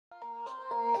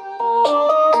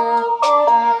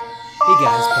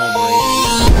guys, Palmer.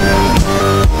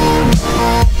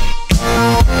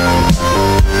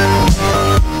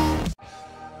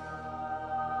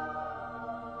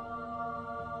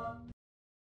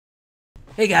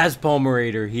 Hey guys,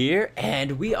 Palmerator here,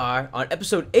 and we are on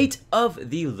episode 8 of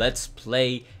the Let's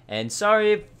Play. And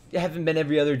sorry if I haven't been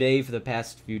every other day for the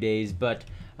past few days, but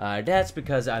that's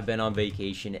because I've been on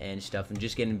vacation and stuff and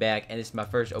just getting back, and it's my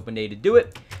first open day to do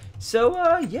it.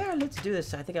 So yeah, let's do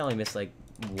this. I think I only missed like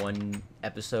one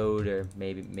episode, or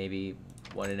maybe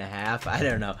 1.5. I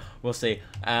don't know. We'll see.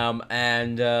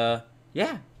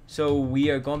 Yeah. So we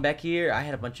are going back here.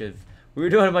 We were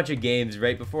doing a bunch of games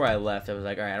right before I left. I was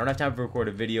like, all right, I don't have time to record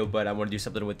a video, but I want to do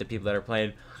something with the people that are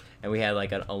playing. And we had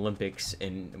like an Olympics,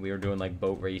 and we were doing like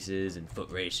boat races and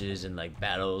foot races and like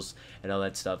battles and all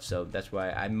that stuff. So that's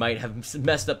why I might have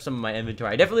messed up some of my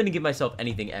inventory. I definitely didn't give myself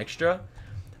anything extra.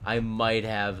 I might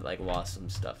have like lost some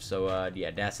stuff. So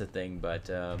yeah, that's the thing. But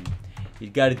you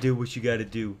gotta do what you gotta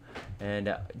do.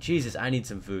 And Jesus, I need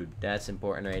some food. That's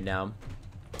important right now.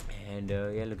 And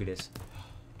yeah, look at this.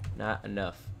 Not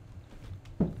enough.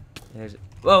 There's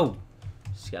whoa,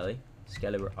 Skelly.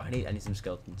 Oh, I need some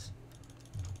skeletons.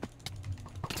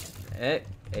 Hey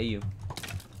you.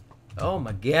 Oh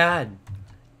my God.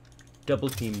 Double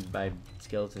teamed by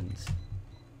skeletons.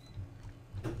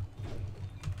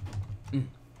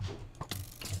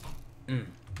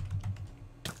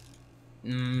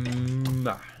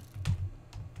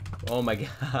 Oh my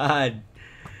God.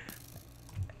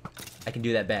 I can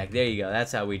do that back. There you go.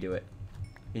 That's how we do it.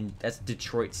 That's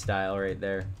Detroit style right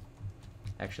there.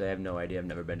 Actually, I have no idea. I've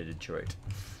never been to Detroit.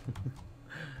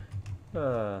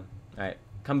 Alright.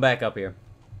 Come back up here.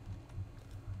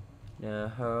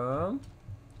 Damn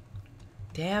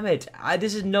it.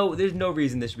 There's no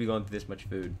reason this should be going through this much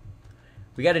food.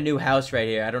 We got a new house right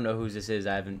here. I don't know whose this is.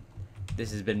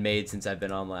 This has been made since I've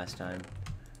been on last time.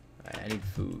 Alright, I need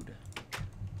food.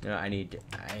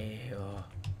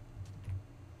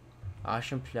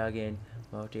 Awesome plugin.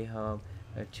 Multi-home.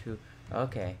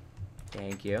 Okay.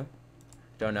 Thank you.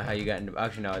 Don't know how you got into.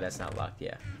 Actually, no, that's not locked.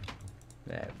 Yeah.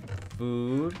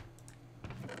 Food.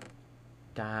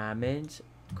 Diamonds.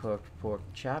 Cooked pork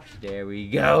chops. There we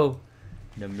go.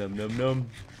 Num num num num.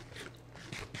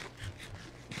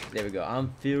 There we go.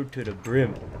 I'm filled to the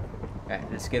brim. Alright,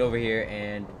 let's get over here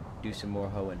and do some more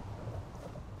hoeing.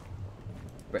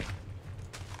 Break.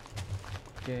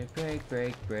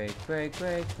 Break.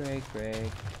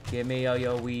 Give me all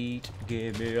your wheat.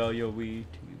 Give me all your wheat.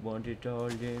 You want it all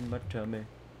in my tummy.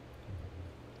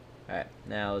 Alright,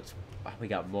 now let's. We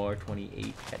got more.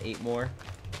 28. Got 8 more.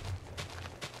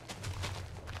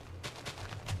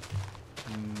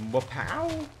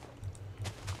 Wapow!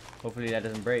 Hopefully that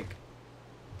doesn't break.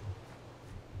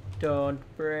 Don't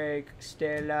break.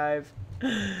 Stay alive.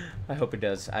 I hope it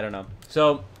does. I don't know.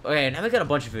 So, okay, now we got a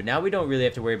bunch of food. Now we don't really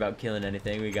have to worry about killing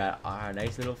anything. We got our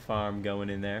nice little farm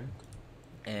going in there.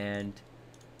 And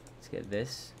let's get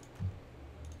this.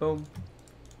 Boom.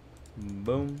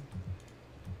 Boom.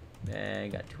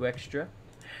 And got 2 extra.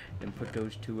 Then put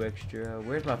those 2 extra.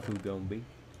 Where's my food gonna be?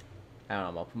 I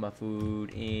don't know. I'll put my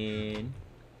food in.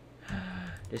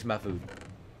 This is my food.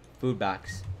 Food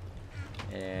box.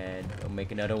 And we'll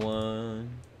make another one.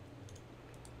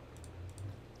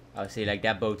 Oh, see, like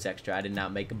that boat's extra. I did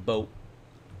not make a boat.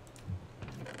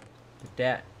 But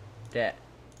that. Let's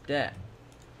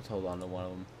hold on to one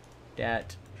of them.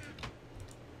 That.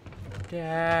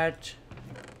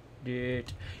 You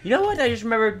know what? I just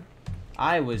remembered.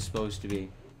 I was supposed to be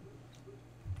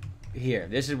here.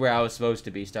 This is where I was supposed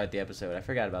to be. Start the episode. I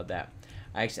forgot about that.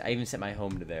 I even set my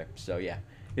home to there. So yeah,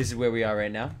 this is where we are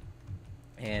right now.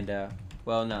 And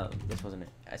well, no, this wasn't it.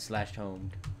 I slashed home.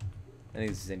 I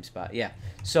think it's the same spot. Yeah.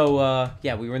 So,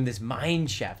 yeah, we were in this mine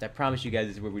shaft. I promise you guys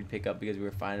this is where we'd pick up because we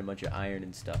were finding a bunch of iron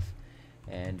and stuff.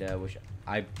 And, which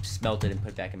I smelted and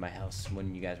put back in my house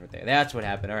when you guys were there. That's what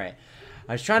happened. All right.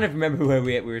 I was trying to remember where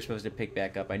we were supposed to pick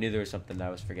back up. I knew there was something that I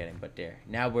was forgetting, but there.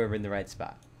 Now we're in the right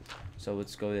spot. So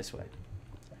let's go this way.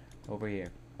 Over here.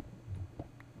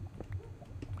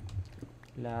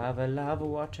 Lava, lava,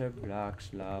 water blocks.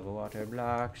 Lava, water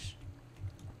blocks.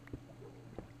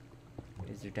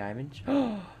 Is there diamonds?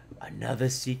 Oh, another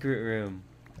secret room.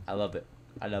 I love it.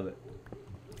 I love it.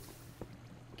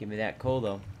 Give me that coal,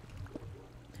 though.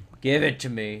 Give it to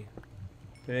me.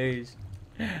 Please.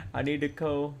 I need the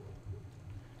coal.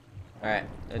 Alright,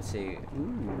 let's see.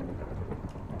 Ooh.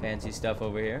 Fancy stuff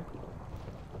over here.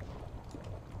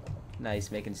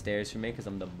 Nice making stairs for me because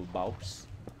I'm the boss.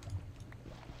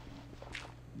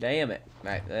 Damn it.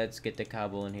 Alright, let's get the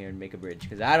cobble in here and make a bridge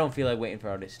because I don't feel like waiting for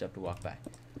all this stuff to walk by.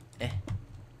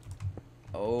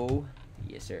 Oh,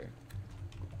 yes, sir.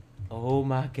 Oh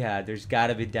my god, there's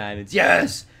gotta be diamonds.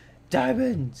 Yes!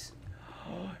 Diamonds!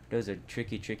 Those are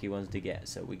tricky ones to get,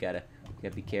 so we gotta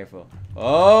be careful.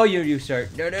 Oh, you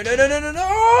start. No, no, no, no, no, no,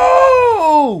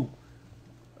 no!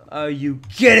 Are you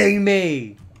kidding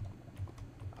me?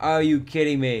 Are you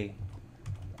kidding me?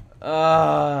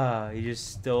 Ah, you just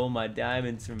stole my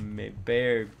diamonds from me.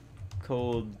 Bare,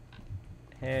 cold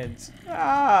hands.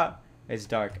 Ah! It's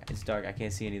dark. It's dark. I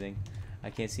can't see anything. I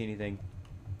can't see anything.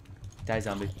 Die,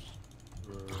 zombie.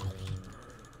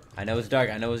 I know it's dark.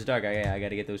 I know it's dark. I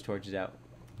gotta get those torches out.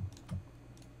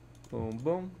 Boom,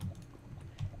 boom.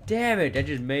 Damn it! That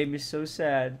just made me so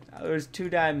sad. There was 2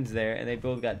 diamonds there, and they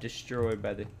both got destroyed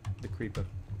by the creeper.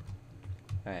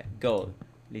 All right, gold.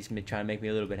 At least trying to make me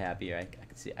a little bit happier. I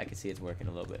can see it's working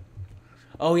a little bit.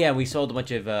 Oh yeah, we sold a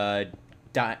bunch of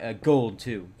gold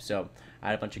too. So I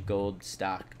had a bunch of gold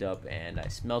stocked up, and I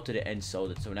smelted it and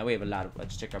sold it. So now we have a lot of.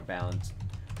 Let's check our balance.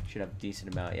 Should have a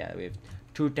decent amount. Yeah, we have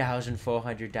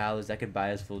 $2,400. That could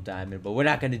buy us full diamond, but we're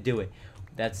not gonna do it.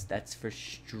 That's for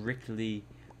strictly.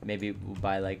 Maybe we'll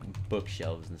buy like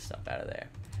bookshelves and stuff out of there.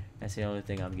 That's the only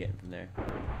thing I'm getting from there.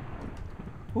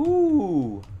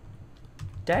 Ooh.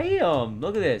 Damn,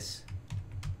 look at this.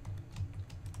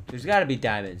 There's gotta be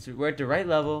diamonds. We're at the right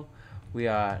level. We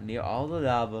are near all the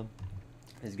lava.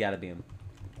 There's gotta be them.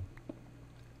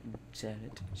 La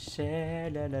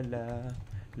la la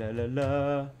la la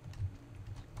la.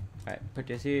 Alright, put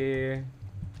this here.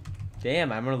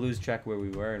 Damn, I'm gonna lose track where we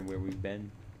were and where we've been.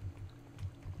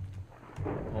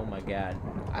 Oh my god.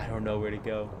 I don't know where to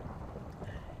go.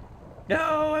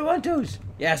 No, I want those!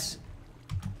 Yes!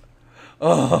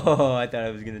 Oh, I thought I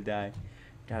was gonna die.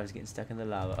 I thought I was getting stuck in the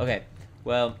lava. Okay,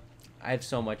 well, I have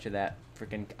so much of that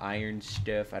freaking iron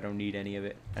stuff. I don't need any of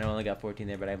it. I only got 14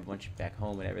 there, but I have a bunch back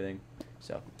home and everything.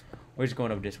 So, we're just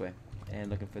going over this way and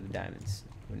looking for the diamonds.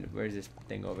 Where's this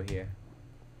thing over here?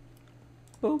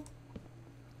 Boop.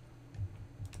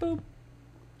 Boop.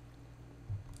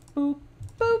 Boop.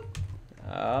 Boop.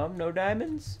 No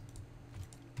diamonds.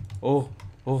 Oh,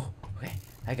 okay.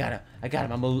 I got him.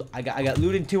 I got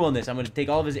looting 2 on this. I'm gonna take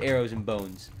all of his arrows and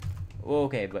bones.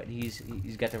 Okay, but he's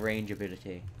got the range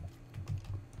ability.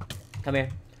 Come here.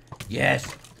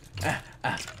 Yes.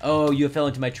 Oh, you fell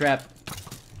into my trap.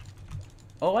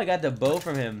 Oh, I got the bow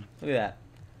from him. Look at that.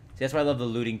 See, that's why I love the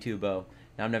looting 2 bow.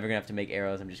 Now I'm never gonna have to make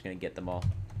arrows. I'm just gonna get them all.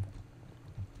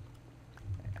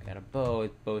 I got a bow.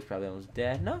 His bow's probably almost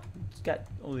dead. No, it's got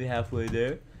only halfway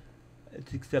there.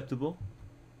 It's acceptable.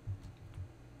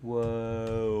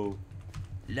 Whoa.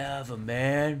 Lava,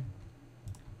 man.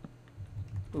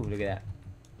 Ooh, look at that.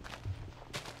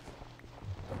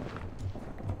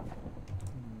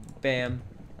 Bam.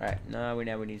 Alright, now we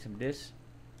need some of this.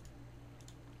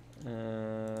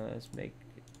 Let's make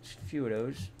a few of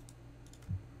those.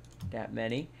 That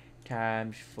many.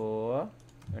 Times 4.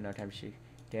 Oh, no, times 6.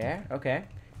 There. Okay.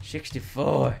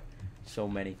 64. So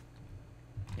many.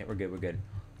 Yeah, we're good. We're good.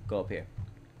 Go up here.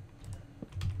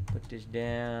 Put this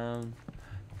down.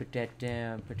 Put that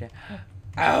down. Put that.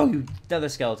 Ow! Another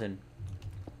skeleton.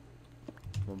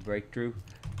 We'll break through.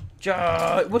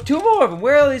 What? 2 more of them.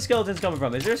 Where are these skeletons coming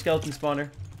from? Is there a skeleton spawner?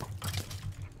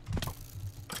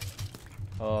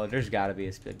 Oh, there's gotta be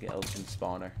a skeleton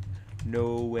spawner.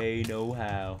 No way, no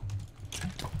how.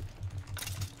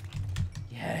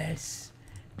 Yes.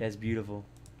 That's beautiful.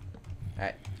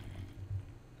 Alright.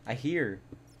 I hear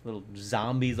little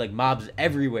zombies, like mobs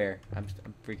everywhere. I'm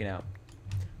freaking out.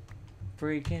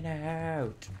 Freaking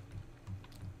out.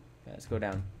 Yeah, let's go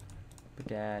down. Put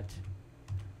that.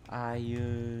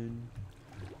 Iron.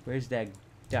 Where's that?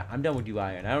 I'm done with you,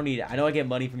 iron. I don't need it. I know I get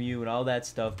money from you and all that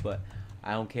stuff, but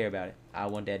I don't care about it. I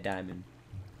want that diamond.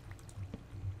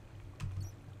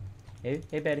 Hey,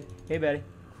 Betty. Hey, Betty.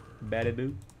 Betty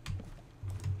boo.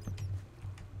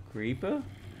 Creeper?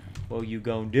 What you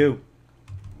gonna do?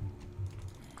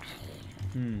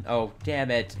 Oh,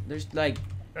 damn it. There's like,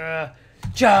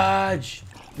 charge!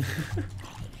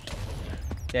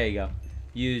 There you go.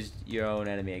 Used your own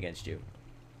enemy against you.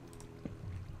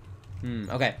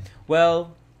 Okay.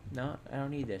 Well, no, I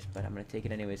don't need this, but I'm gonna take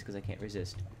it anyways because I can't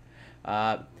resist. What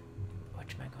am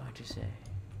I going to say?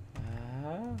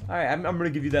 Alright, I'm gonna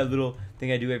give you that little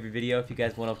thing I do every video if you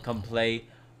guys want to come play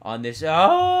on this.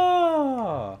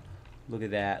 Oh! Look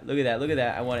at that. Look at that. Look at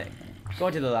that. I want it. Go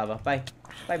into the lava. Bye.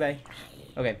 Bye-bye.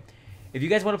 Okay. If you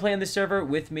guys want to play on this server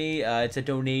with me, it's a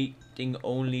donating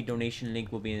only. Donation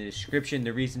link will be in the description.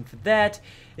 The reason for that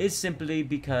is simply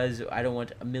because I don't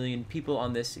want a million people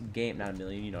on this game. Not a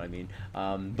million, you know what I mean.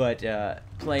 But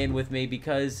playing with me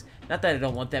because, not that I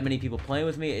don't want that many people playing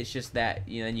with me, it's just that,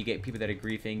 you know, then you get people that are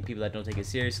griefing, people that don't take it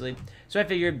seriously. So I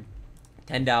figured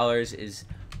 $10 is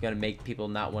gonna make people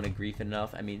not want to grief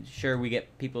enough. I mean, sure, we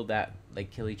get people that like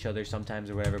kill each other sometimes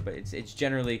or whatever, but it's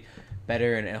generally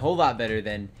better and a whole lot better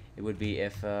than it would be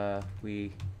if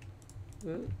we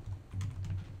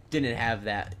didn't have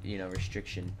that, you know,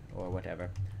 restriction or whatever.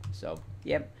 So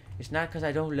yep, it's not because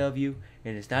I don't love you,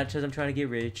 and it's not because I'm trying to get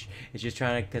rich. It's just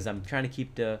because I'm trying to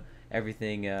keep the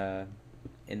everything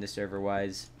in the server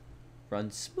wise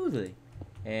run smoothly.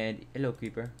 And hello,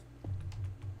 creeper.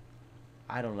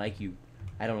 I don't like you.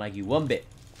 I don't like you one bit.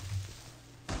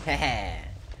 Haha.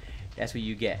 That's what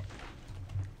you get.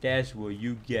 That's what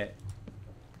you get.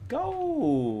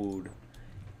 Gold.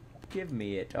 Give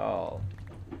me it all.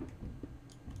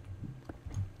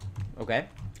 Okay.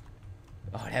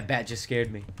 Oh, that bat just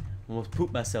scared me. Almost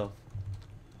pooped myself.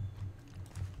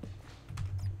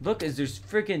 Look, there's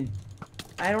freaking...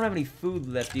 I don't have any food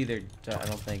left either, so I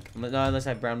don't think. No, unless I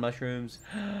have brown mushrooms.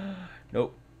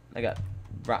 Nope. I got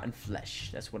rotten flesh.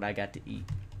 That's what I got to eat.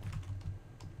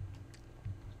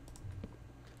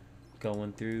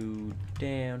 Going through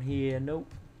down here. Nope.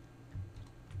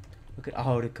 Look at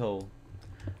all the coal.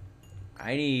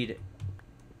 I need...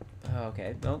 Oh,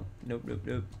 okay. Nope. Nope, nope,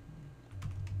 nope.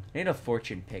 I need a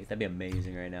fortune pick. That'd be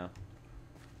amazing right now.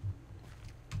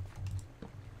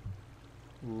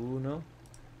 Ooh, no.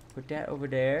 Put that over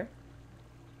there.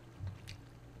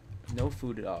 No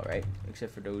food at all, right?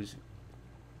 Except for those.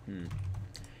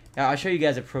 Now I'll show you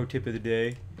guys a pro tip of the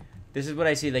day. This is what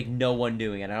I see like no one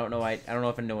doing, and I don't know. I don't know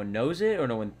if no one knows it or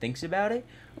no one thinks about it.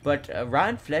 But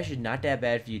rotten flesh is not that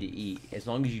bad for you to eat as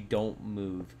long as you don't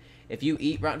move. If you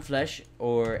eat rotten flesh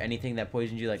or anything that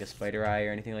poisons you, like a spider eye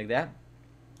or anything like that,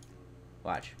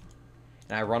 watch.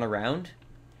 And I run around,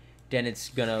 then it's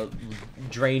gonna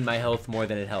drain my health more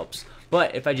than it helps.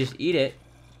 But if I just eat it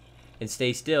and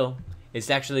stay still, it's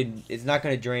not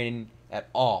gonna drain at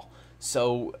all.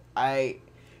 So I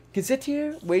can sit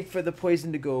here, wait for the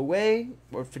poison to go away,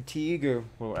 or fatigue, or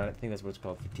well, I think that's what it's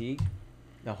called, fatigue.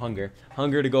 No, hunger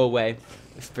to go away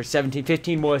for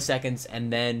 15 more seconds,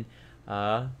 and then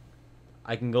I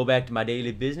can go back to my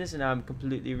daily business, and I'm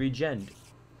completely regened.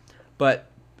 But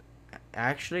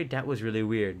actually, that was really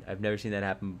weird. I've never seen that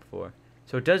happen before.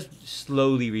 So it does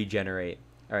slowly regenerate.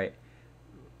 All right.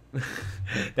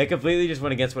 That completely just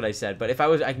went against what I said. But if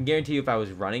I can guarantee you, if I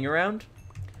was running around,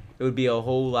 it would be a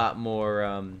whole lot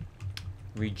more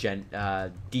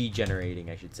degenerating,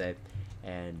 I should say.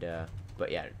 And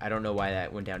but yeah, I don't know why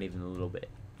that went down even a little bit.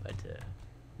 But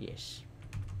yes,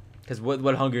 because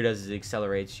what hunger does is it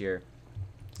accelerates your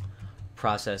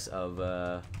process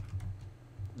of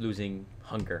losing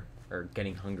hunger or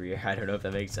getting hungrier. I don't know if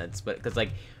that makes sense, but because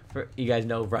like you guys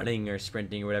know, running or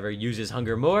sprinting or whatever uses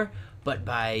hunger more, but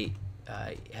by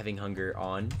having hunger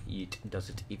on, it does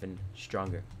it even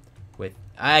stronger.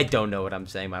 I don't know what I'm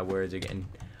saying. My words are getting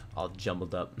all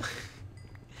jumbled up.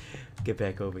 Get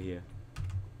back over here.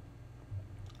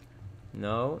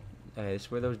 No. Okay, this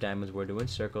is where those diamonds were. Doing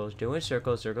circles. Doing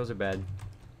circles. Circles are bad.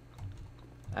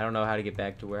 I don't know how to get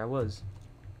back to where I was.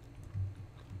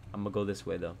 I'm gonna go this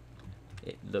way though.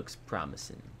 It looks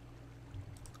promising.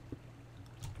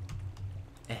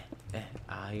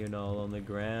 Iron all on the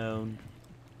ground.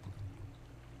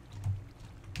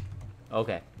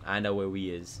 Okay, I know where we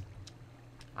is.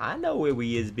 I know where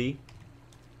we is, B.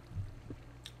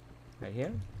 Right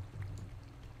here.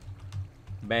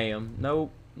 Bam.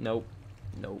 Nope. Nope.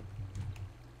 Nope.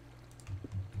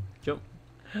 Jump.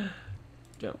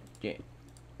 Jump. Yeah.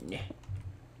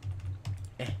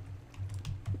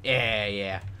 Yeah.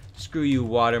 Yeah. Screw you,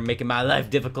 water, making my life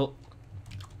difficult.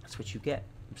 That's what you get.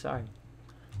 I'm sorry.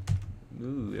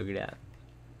 Ooh, look at that.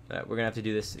 Alright, we're gonna have to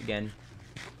do this again.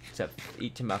 Except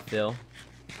eat to my fill.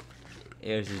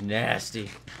 This is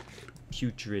nasty.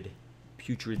 Putrid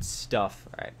stuff.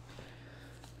 Alright.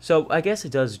 So, I guess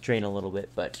it does drain a little bit,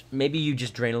 but maybe you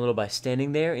just drain a little by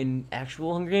standing there in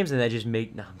actual Hunger Games, and that just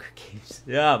make... No, Hunger Games.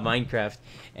 Yeah, Minecraft.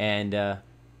 And,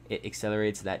 it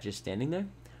accelerates that just standing there.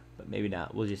 But maybe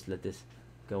not. We'll just let this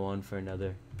go on for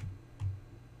another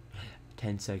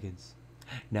 10 seconds.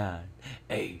 9,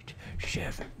 8,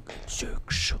 7,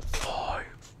 6, 5,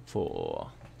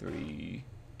 4, 3,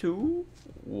 2,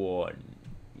 1.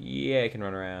 Yeah, I can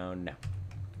run around now.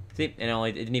 See, and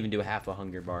it didn't even do a half a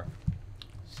hunger bar.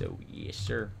 So yes,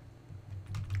 sir.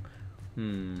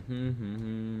 That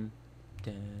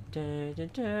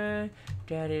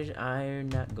is iron,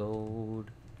 not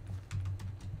gold.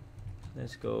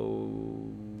 Let's go.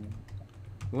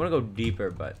 We want to go deeper,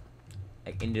 but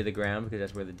like into the ground because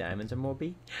that's where the diamonds are more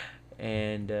be.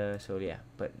 And so yeah,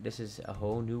 but this is a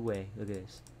whole new way. Look at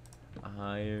this.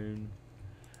 Iron.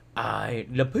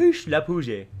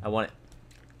 Lapouche. I want it.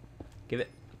 Give it.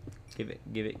 Give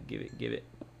it.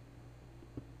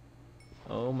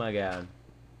 Oh my god.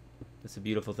 That's a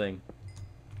beautiful thing.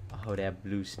 Oh, that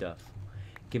blue stuff.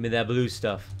 Give me that blue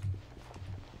stuff.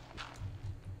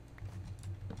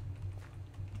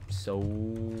 So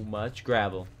much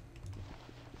gravel.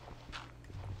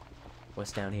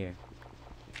 What's down here?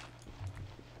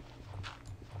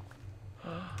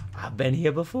 I've been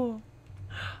here before.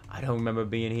 I don't remember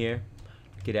being here.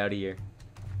 Get out of here.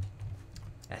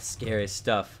 That's scary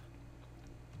stuff.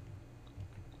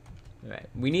 Alright,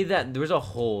 we need that. There was a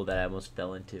hole that I almost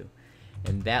fell into.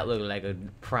 And that looked like a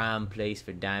prime place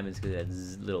for diamonds because it had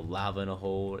little lava in a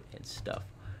hole and stuff.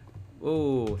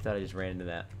 Oh, thought I just ran into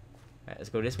that. Alright, let's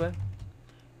go this way.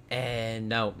 And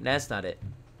no, that's not it.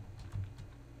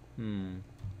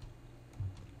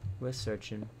 We're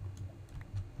searching.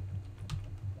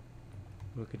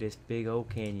 Look at this big old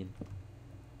canyon.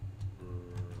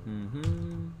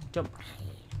 Jump.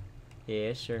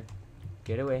 Yeah, sure.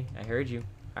 Get away. I heard you.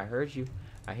 I heard you.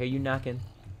 I hear you knocking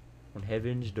on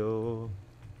heaven's door.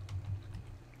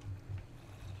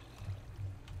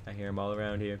 I hear them all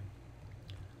around here.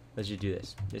 Let's just do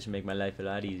this. This will make my life a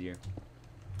lot easier.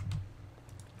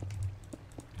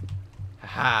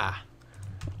 Haha!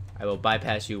 I will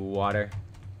bypass you, water.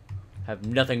 Have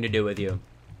nothing to do with you.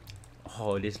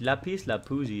 Oh, this lapis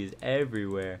lazuli is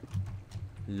everywhere.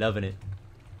 Loving it.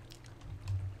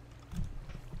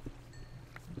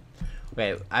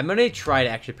 Okay, I'm gonna try to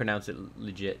actually pronounce it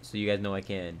legit, so you guys know I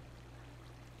can.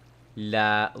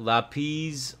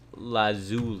 Lapis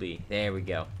lazuli. There we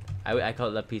go. I call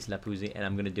it lapis lazuli, and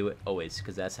I'm gonna do it always,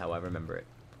 because that's how I remember it.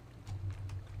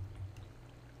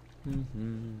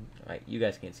 Alright, you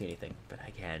guys can't see anything, but I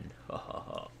can.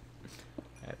 Alright,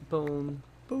 boom,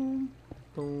 boom,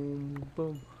 boom,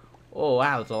 boom. Oh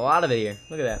wow, it's a lot of it here.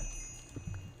 Look at that.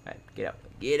 Alright, get out.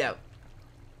 Get out.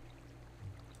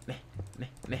 Meh, meh,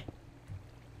 meh.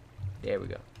 There we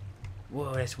go.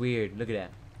 Whoa, that's weird. Look at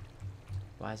that.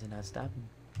 Why is it not stopping?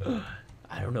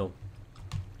 I don't know.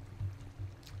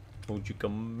 Won't you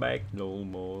come back no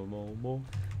more, more?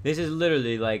 This is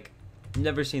literally like,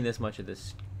 never seen this much of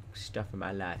this stuff in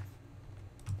my life.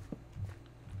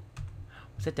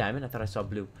 Was that diamond? I thought I saw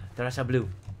blue. I thought I saw blue.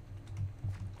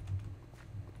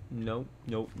 Nope,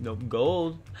 nope, nope.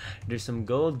 Gold. There's some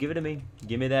gold. Give it to me.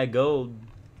 Give me that gold.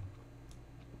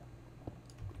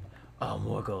 Oh,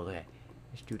 more gold. Okay.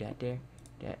 Let's do that there.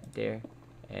 That there.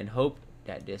 And hope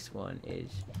that this one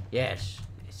is... Yes.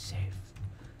 It's safe.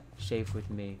 Safe with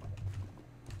me.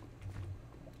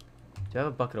 Do I have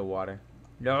a bucket of water?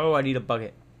 No, I need a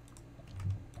bucket.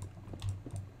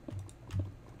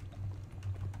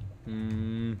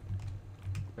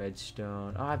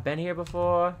 Redstone. Oh, I've been here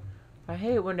before. I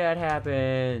hate when that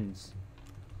happens.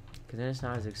 Because then it's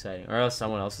not as exciting. Or else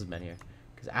someone else has been here.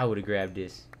 Because I would have grabbed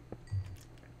this.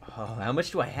 Oh, how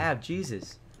much do I have?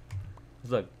 Jesus.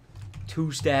 Look.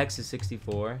 2 stacks of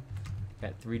 64.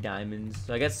 Got 3 diamonds.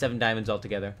 So I got 7 diamonds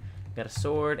altogether. Got a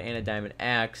sword and a diamond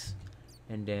axe.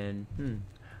 And then,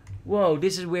 Whoa,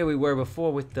 this is where we were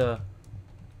before with the...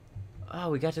 Oh,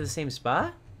 we got to the same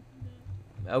spot?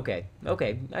 Okay,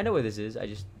 okay. I know where this is. I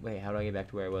just... Wait, how do I get back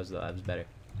to where I was, though? That was better.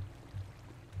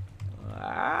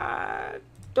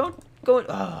 Don't go...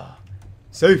 Oh.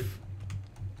 Safe.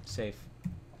 Safe.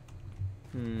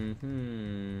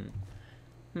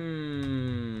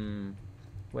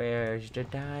 Where's the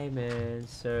diamond,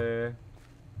 sir?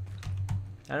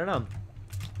 I don't know.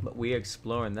 But we're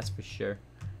exploring, that's for sure.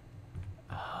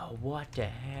 Oh, what the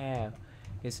hell?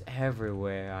 It's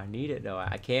everywhere. I need it, though.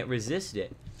 I can't resist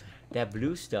it. That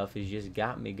blue stuff has just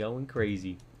got me going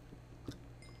crazy.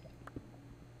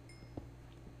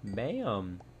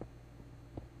 Bam.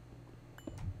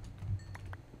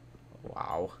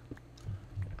 Wow.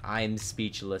 I'm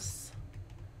speechless.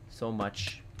 So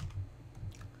much.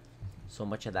 So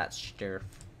much of that stuff.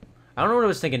 I don't know what I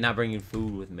was thinking not bringing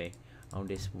food with me on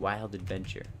this wild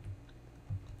adventure.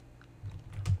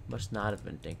 Must not have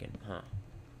been thinking,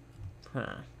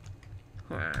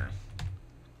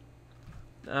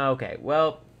 Okay,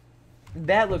 well,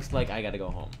 that looks like I gotta go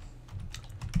home.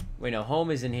 Wait, no, home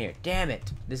is in here. Damn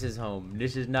it. This is home.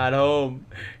 This is not home.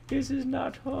 This is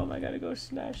not home. I gotta go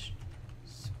slash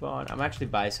spawn. I'm actually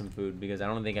buy some food because I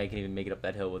don't think I can even make it up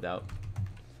that hill without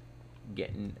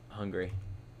getting hungry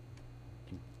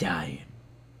and dying.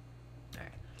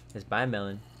 Alright, let's buy a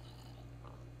melon.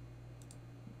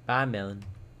 Buy a melon.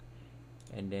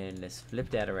 And then let's flip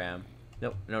that around.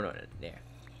 Nope, no, there.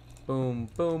 Boom,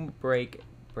 boom, break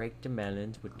the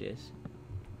melons with this.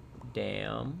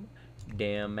 Damn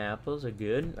apples are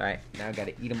good. Alright, now I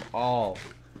gotta eat them all.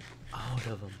 Out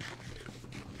of them.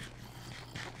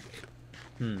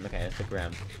 Okay, let's look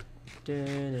around.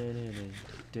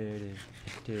 My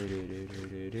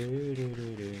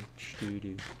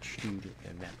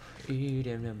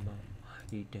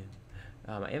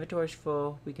inventory's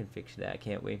full. We can fix that,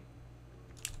 can't we?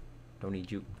 Don't need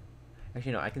you.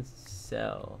 Actually, no, I can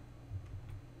sell.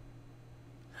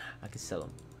 I can sell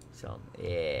them. Sell them.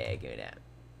 Yeah, give me that.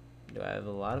 Do I have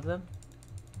a lot of them?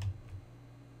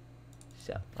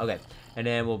 Sell. Okay. And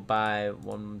then we'll buy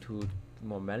 1, 2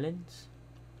 more melons.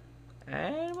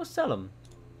 And we'll sell them.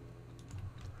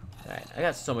 Alright, I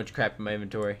got so much crap in my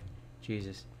inventory.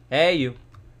 Jesus. Hey, you.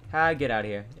 Hi, get out of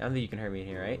here. I don't think you can hurt me in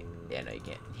here, right? Yeah, no, you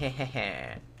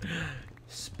can't.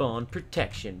 Spawn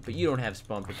protection. But you don't have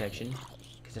spawn protection.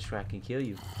 Because that's where I can kill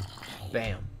you.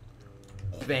 Bam.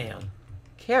 Bam.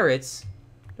 Carrots?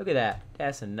 Look at that.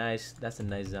 That's a nice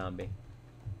zombie.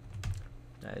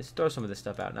 Alright, let's throw some of this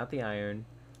stuff out. Not the iron.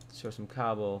 Let's throw some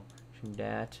cobble. Some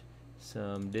that.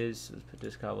 Some this. Let's put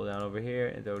this cobble down over here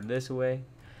and throw this away.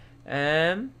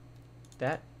 And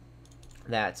that.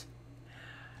 Alright,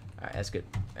 that's good.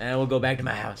 And we'll go back to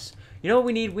my house. You know what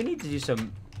we need? We need to do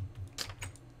some.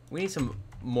 We need some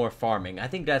more farming. I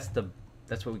think that's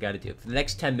what we got to do for the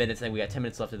next 10 minutes. I think we got 10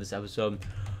 minutes left of this episode.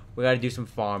 We got to do some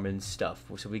farming stuff.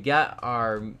 So we got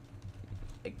our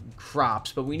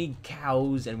crops, but we need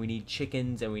cows and we need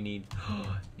chickens and we need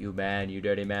you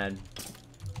dirty man.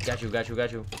 Got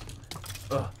you.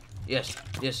 Yes,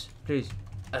 please.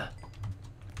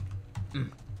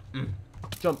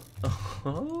 Jump.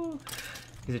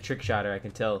 He's a trick shotter, I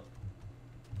can tell.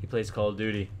 He plays Call of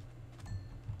Duty.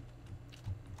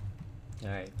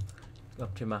 Alright.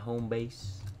 Up to my home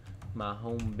base. My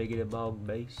home biggity bog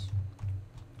base.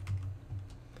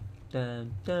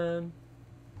 Dun dun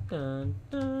dun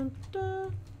dun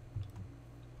dun.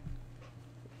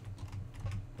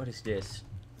 What is this?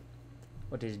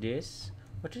 What is this?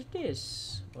 What is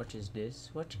this? What is this?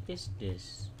 What is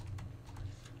this?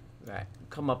 Right,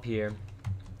 come up here.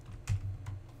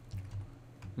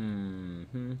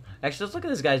 Actually, let's look at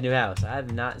this guy's new house. I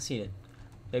have not seen it.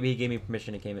 Maybe he gave me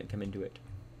permission to come into it.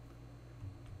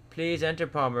 Please enter,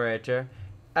 Pomerator.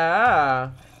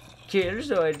 Ah,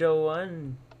 Killzoid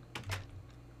 1.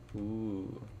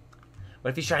 Ooh.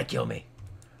 What if he's trying to kill me?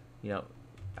 You know.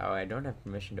 Oh, I don't have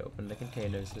permission to open the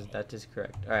containers. That is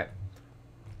correct. Alright.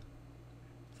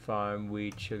 Farm,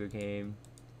 wheat, sugarcane.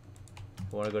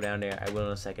 I want to go down there. I will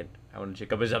in a second. I want to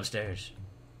check up his upstairs.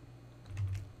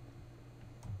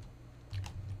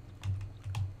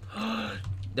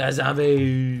 That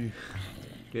zombie!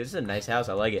 Dude, this is a nice house.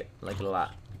 I like it. I like it a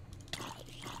lot.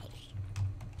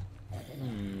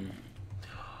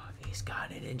 He's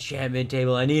got an enchantment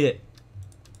table. I need it.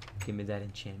 Give me that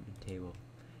enchantment table.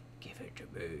 Give it to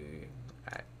me.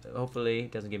 Alright. Hopefully,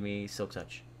 it doesn't give me silk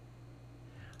touch.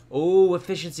 Oh,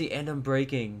 efficiency and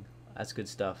unbreaking. That's good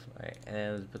stuff. Alright.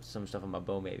 And let's put some stuff on my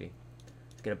bow, maybe.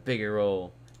 Let's get a bigger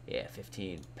roll. Yeah,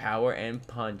 15. Power and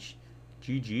punch.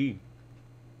 GG.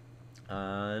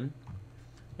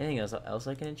 Anything else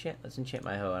I can enchant? Let's enchant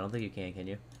my hoe. I don't think you can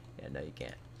you? Yeah, no, you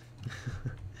can't.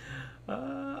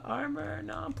 Armor.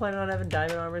 No, I'm planning on having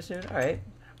diamond armor soon. All right.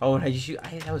 Oh, and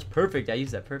that was perfect. I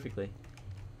used that perfectly.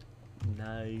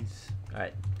 Nice. All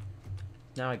right.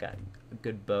 Now I got a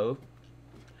good bow.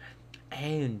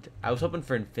 And I was hoping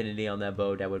for infinity on that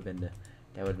bow. That would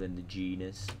have been the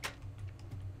genius.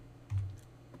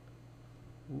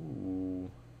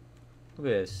 Ooh. Look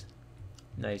at this.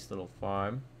 Nice little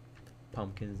farm.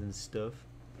 Pumpkins and stuff.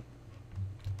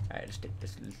 Alright,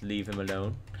 just leave him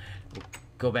alone. We'll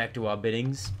go back to our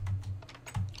biddings.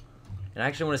 And I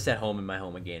actually want to set home in my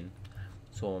home again.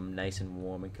 So I'm nice and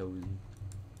warm and cozy.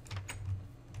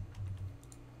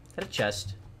 Is that a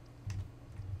chest?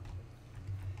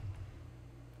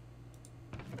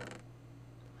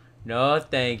 No,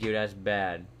 thank you. That's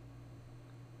bad.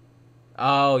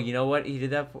 Oh, you know what? He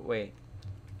did that for... Wait.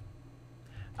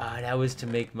 That was to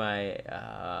make my...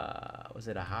 was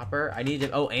it a hopper? I needed...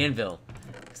 Oh, anvil.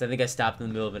 Because I think I stopped in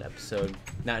the middle of an episode.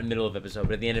 Not in the middle of an episode,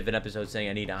 but at the end of an episode saying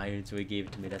I need iron, so he gave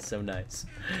it to me. That's so nice.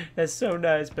 That's so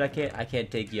nice, but I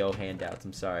can't take yo handouts.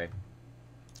 I'm sorry.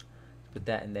 Put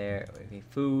that in there. Okay,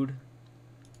 food.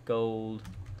 Gold.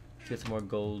 Let's get some more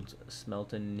gold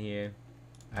smelting in here.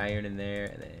 Iron in there,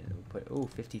 and then we'll put... Oh,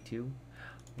 52.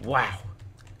 Wow.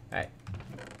 Alright.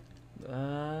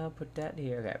 Put that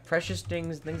here. Okay, precious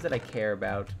things that I care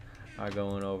about are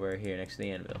going over here next to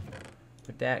the anvil.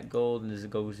 Put that gold and this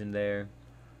goes in there.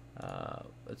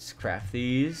 Let's craft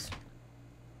these.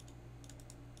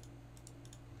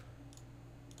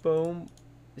 Boom.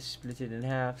 Split it in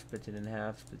half, split it in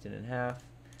half, split it in half.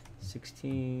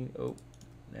 16. Oh,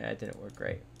 that didn't work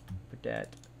right. Put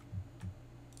that.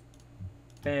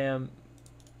 Bam.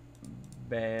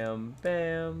 Bam,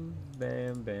 bam,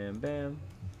 bam, bam, bam.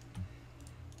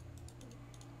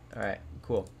 Alright,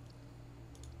 cool.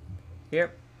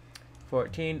 Here.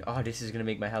 14. Oh, this is going to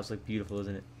make my house look beautiful,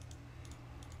 isn't it?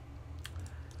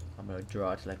 I'm going to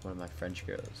draw it like one of my French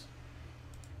girls.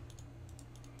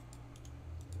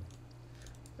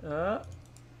 Bam,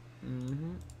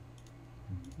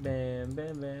 bam,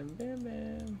 bam, bam,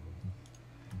 bam.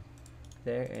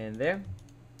 There and there.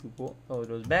 Oh, it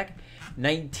goes back.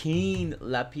 19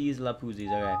 lapis lazuli.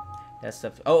 Okay, that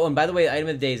stuff. Oh, and by the way, the item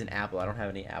of the day is an apple. I don't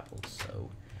have any apples, so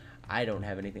I don't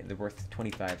have anything. They're worth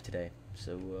 25 today.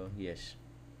 So yes.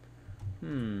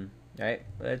 All right,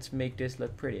 let's make this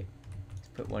look pretty. Let's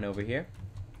put one over here.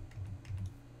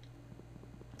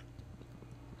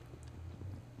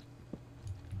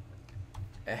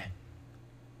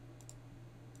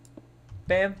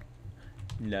 Bam.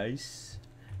 Nice.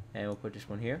 And we'll put this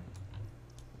one here.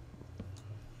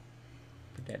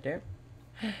 Put that there.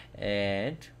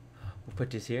 And we'll put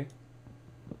this here.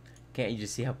 Can't you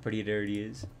just see how pretty it already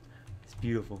is? It's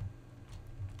beautiful.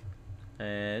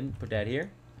 And put that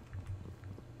here.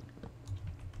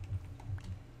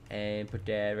 And put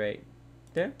that right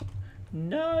there.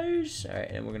 Nice.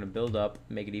 Alright, and we're going to build up,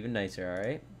 make it even nicer,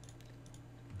 alright?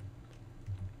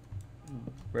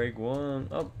 Break one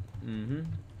up. And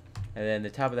then the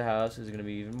top of the house is going to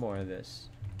be even more of this.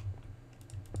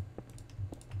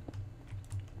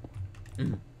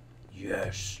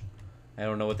 Yes. I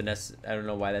don't know what I don't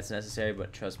know why that's necessary,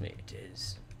 but trust me, it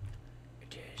is.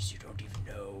 It is. You don't even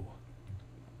know.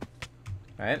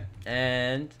 All right,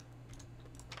 and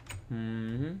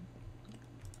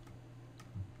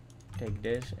take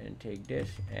this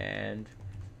and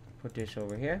put this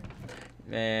over here.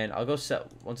 And I'll go sell,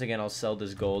 once again, I'll sell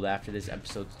this gold after this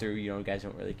episode's through. You know, you guys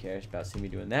don't really care about seeing me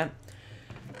doing that.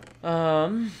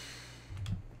 What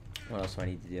else do I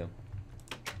need to do?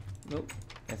 Nope.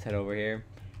 Let's head over here.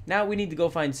 Now we need to go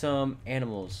find some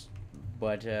animals.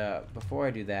 But before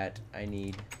I do that, I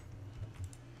need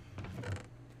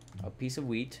a piece of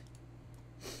wheat.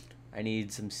 I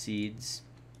need some seeds.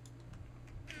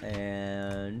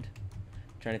 And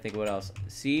I'm trying to think of what else.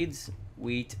 Seeds,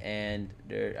 wheat, and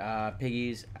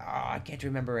piggies. I can't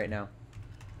remember right now.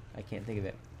 I can't think of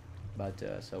it. But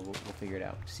so we'll figure it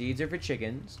out. Seeds are for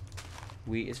chickens.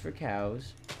 Wheat is for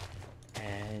cows.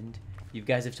 And you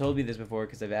guys have told me this before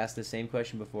because I've asked the same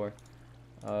question before.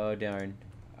 Oh darn.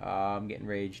 I'm getting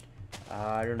raged.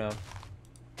 I don't know.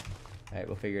 Alright,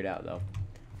 we'll figure it out though.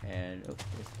 And it's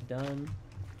done.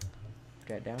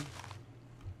 Got it down.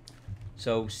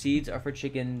 So seeds are for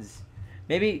chickens.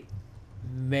 Maybe,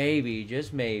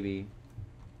 just maybe,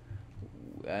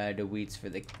 the wheat's for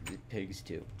the pigs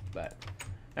too. But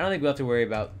I don't think we'll have to worry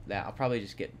about that. I'll probably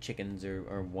just get chickens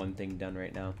or one thing done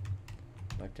right now.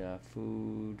 But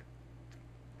food.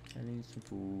 I need some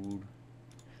food.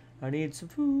 I need some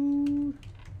food.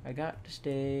 I got the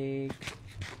steak.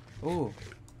 Oh,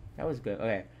 that was good.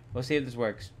 Okay, we'll see if this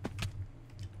works.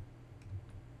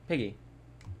 Piggy,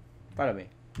 follow me.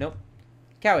 Nope.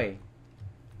 Cowie.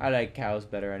 I like cows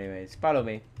better anyways. Follow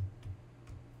me.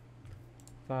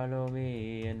 Follow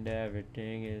me and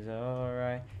everything is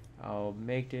alright. I'll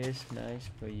make this nice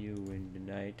for you in the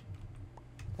night.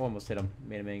 Almost hit him.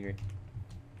 Made him angry.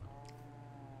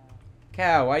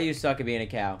 Cow, why do you suck at being a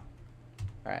cow?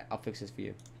 Alright, I'll fix this for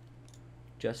you.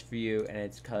 Just for you, and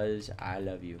it's 'cause I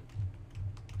love you.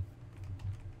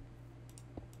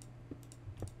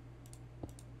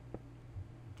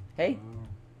 Hey,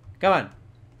 come on.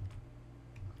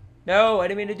 No, I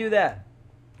didn't mean to do that.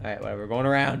 Alright, whatever, we're going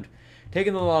around.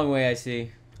 Taking the long way, I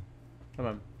see. Come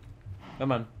on.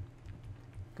 Come on.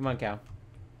 Come on, cow.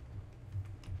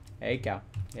 Hey, cow.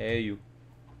 Hey, you.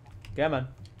 Come on.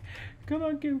 Come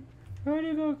on, cow. Where do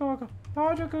you go? Come on,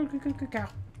 cow.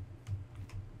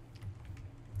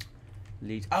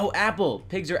 Leads. Oh, apple.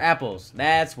 Pigs are apples.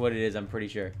 That's what it is, I'm pretty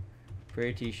sure.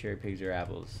 Pretty sure pigs are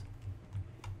apples.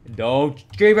 Don't.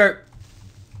 Creeper.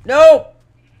 No.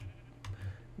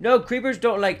 No, creepers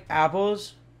don't like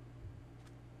apples.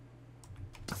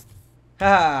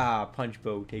 Ha! Punch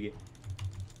bow. Take it.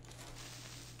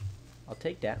 I'll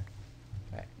take that.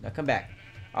 Alright, now come back.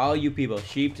 All you people.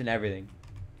 Sheeps and everything.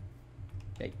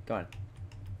 Hey, go on.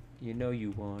 You know you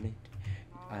want it.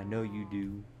 I know you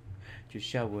do. Just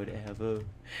shout whatever.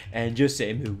 And just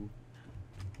say moo.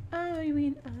 I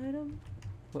mean, Adam.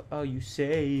 What are you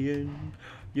saying?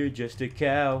 You're just a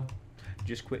cow.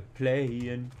 Just quit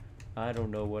playing. I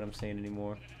don't know what I'm saying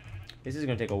anymore. This is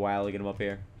gonna take a while to get him up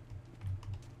here.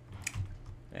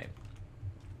 Hey.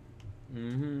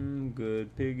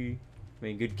 Good piggy. I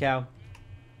mean, good cow.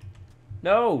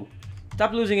 No!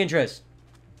 Stop losing interest.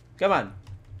 Come on.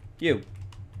 You.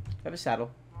 I have a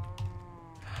saddle.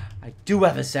 I do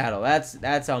have a saddle.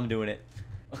 That's how I'm doing it.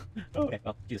 Okay,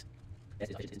 well, Jesus. Yes,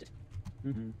 yes.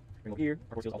 Bring over here.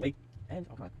 Our horse goes all the way. And,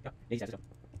 oh, come on. Yeah, lazy saddle.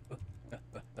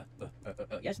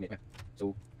 Yes, made it.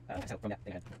 So, saddle from that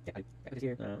thing. Yeah, I put this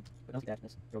here. But I'll keep that.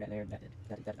 Let's throw that in there.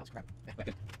 That. Oh, crap. Back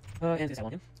good. And get a saddle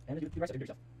on him. And do the rest of it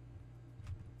yourself.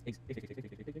 Pigs.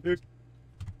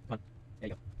 Come on. There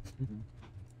you go.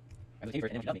 I was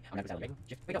first, and then when you love me, I'm gonna have a saddle, right?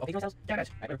 Wake up, okay, no saddles. Damn it, guys.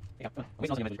 Right, wake up. Come on. I'm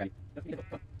wasting all the grab you.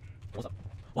 Come on. What's up?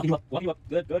 Walk you up.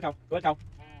 Good cow. Come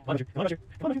on, Butcher.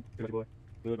 Good boy.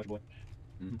 Good boy.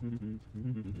 Come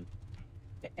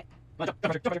on, jump,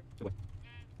 Good boy.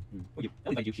 Oh, you.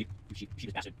 Don't invite you, sheep. You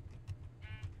sheep bastard.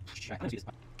 Alright, let's see this.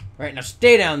 Alright, now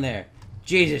stay down there.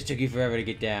 Jesus, took you forever to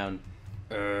get down.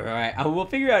 Alright, we'll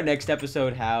figure out next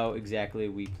episode how exactly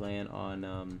we plan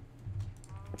on,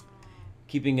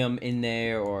 keeping them in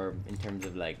there, or in terms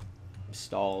of, like,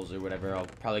 stalls or whatever. I'll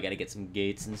probably gotta get some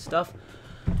gates and stuff.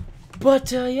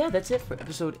 But, yeah, that's it for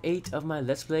episode 8 of my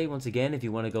Let's Play. Once again, if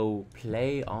you want to go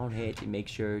play on it, make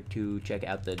sure to check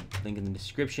out the link in the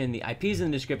description. The IP's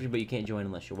in the description, but you can't join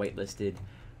unless you're whitelisted.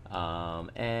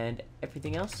 And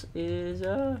everything else is,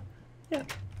 yeah,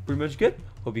 pretty much good.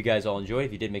 Hope you guys all enjoyed.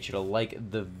 If you did, make sure to like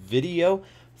the video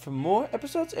for more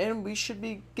episodes, and we should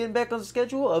be getting back on the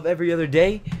schedule of every other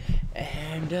day.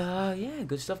 And, yeah,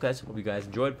 good stuff, guys. Hope you guys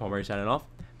enjoyed. Palmer signing off.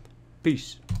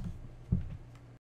 Peace.